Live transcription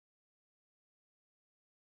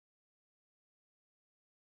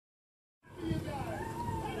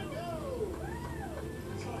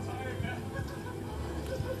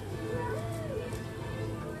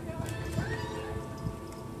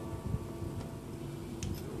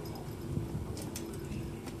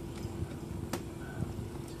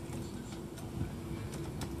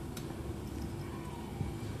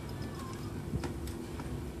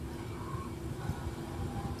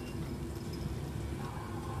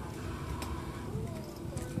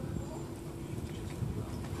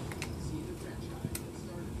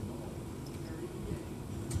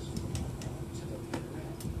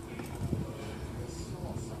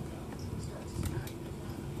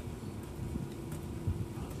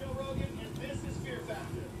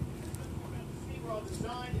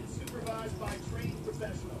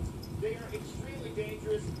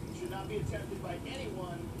cannot be attempted by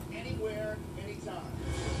anyone, anywhere, anytime.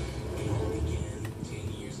 It all began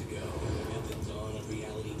 10 years ago at the dawn of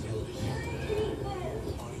reality television.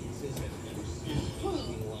 Audiences have never seen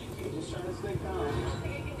anything like it. Just trying to stay calm. I don't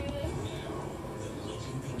think I can do this. Now, the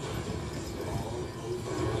legend begins all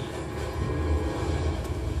over the map.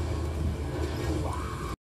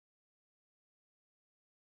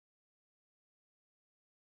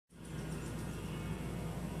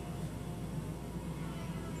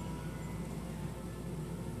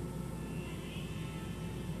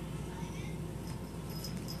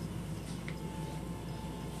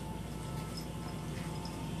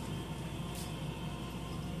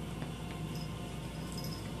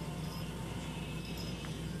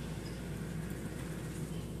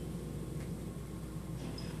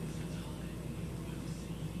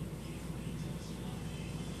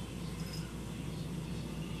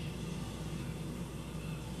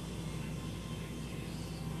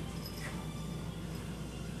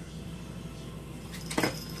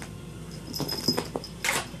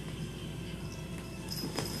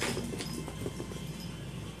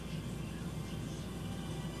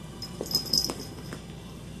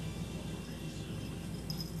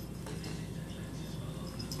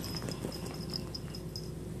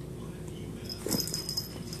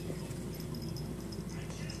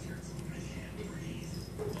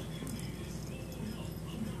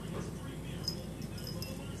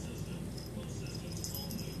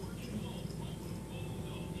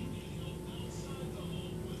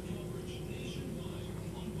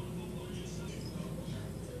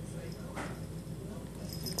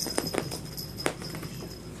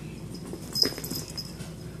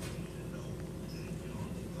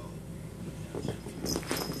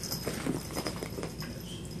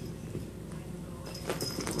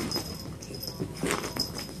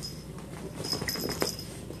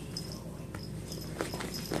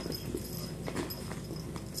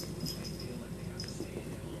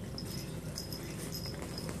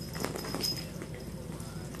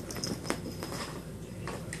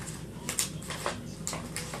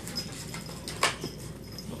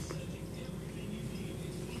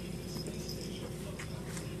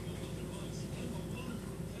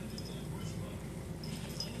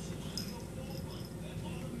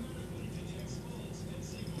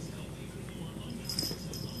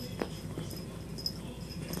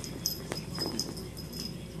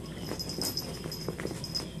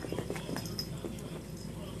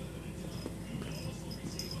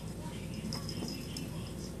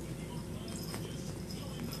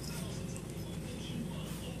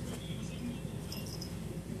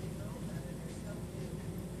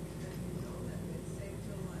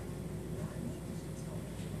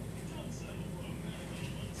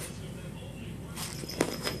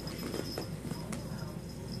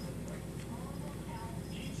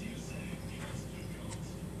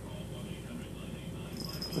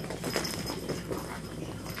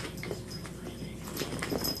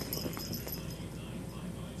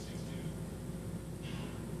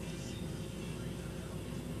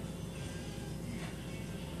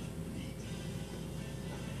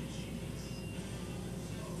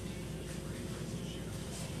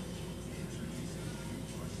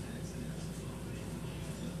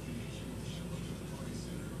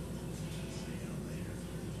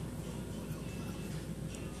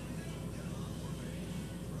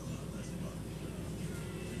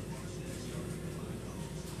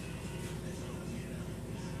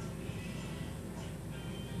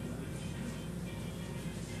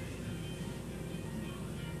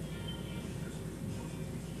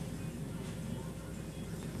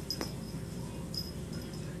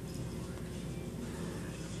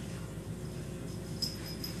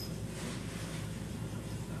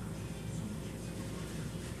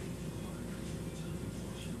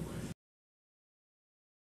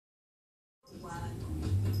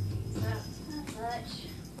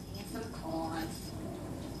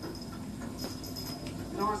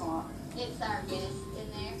 It's our guest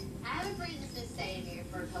in there. I have a friend that's been staying here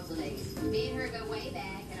for a couple of days. Me and her go way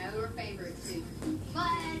back, and I owe her favorites too. But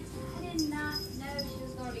I did not know she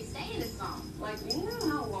was going to be staying this long. Like, do you know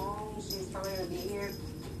how long she's probably going to be here?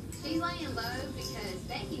 She's laying low because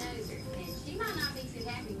Becky knows her, and she might not be too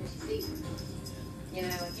happy when she sees her. You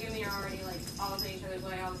know, like you and me are already like all in each other's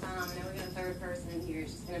way all the time, and then we got a third person in here.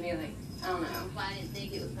 It's just gonna be like, I don't know. Well, I didn't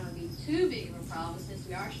think it was going to be too big of a problem since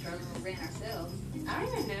we are struggling to rent ourselves. I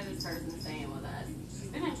don't even know this person's staying with us. She's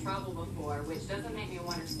been in trouble before, which doesn't make me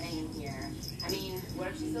want her staying here. I mean, what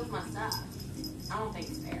if she steals my stuff? I don't think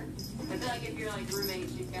it's fair. I feel like if you're like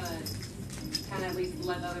roommates, you've got to kind of at least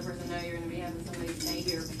let the other person know you're going to be having somebody stay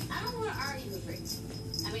here. I don't want to argue with Rick.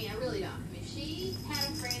 I mean, I really don't. If she had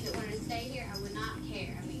a friend that wanted to stay here, I would not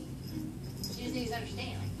care. I mean, she just needs to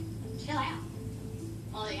understand. Like, chill out.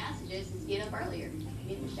 Only thing I suggest is get up earlier and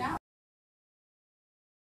get in the shower.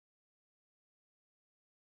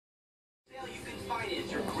 You can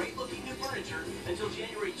finance your great-looking new furniture until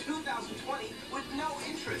January 2020 with no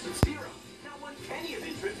interest, zero. Not one penny of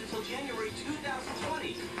interest until January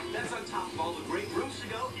 2020. That's on top of all the great Rooms to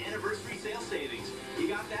Go anniversary sale savings. You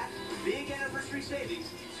got that? Big anniversary savings,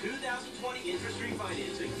 2020 interest-free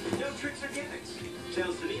financing. No tricks or gimmicks.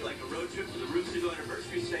 Sounds to me like a road trip to the Rooms to Go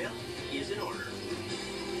anniversary sale is in order.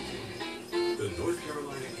 The North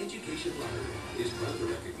Carolina Education Lottery is proud to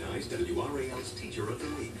recognize WRAL's Teacher of the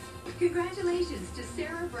Week. Congratulations to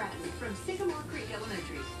Sarah Bratton from Sycamore Creek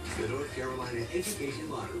Elementary. The North Carolina Education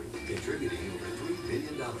Lottery, contributing over $3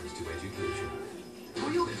 billion to education.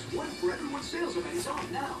 Toyota's One for Everyone sales event is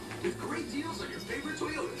on now, with great deals on your favorite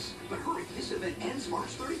Toyotas. But hurry, this event ends March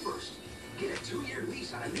 31st. Get a 2-year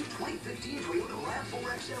lease on a new 2015 Toyota RAV4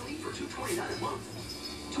 XLE for $229 a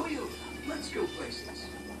month. Toyota, let's go places.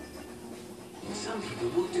 Some people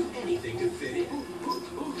will do anything to fit in.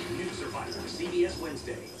 New Survivor, CBS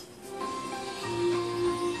Wednesday.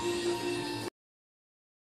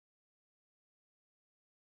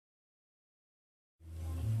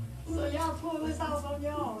 So y'all pull this off on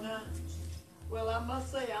your own, huh? Well, I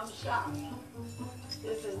must say I'm shocked.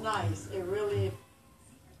 This is nice. It really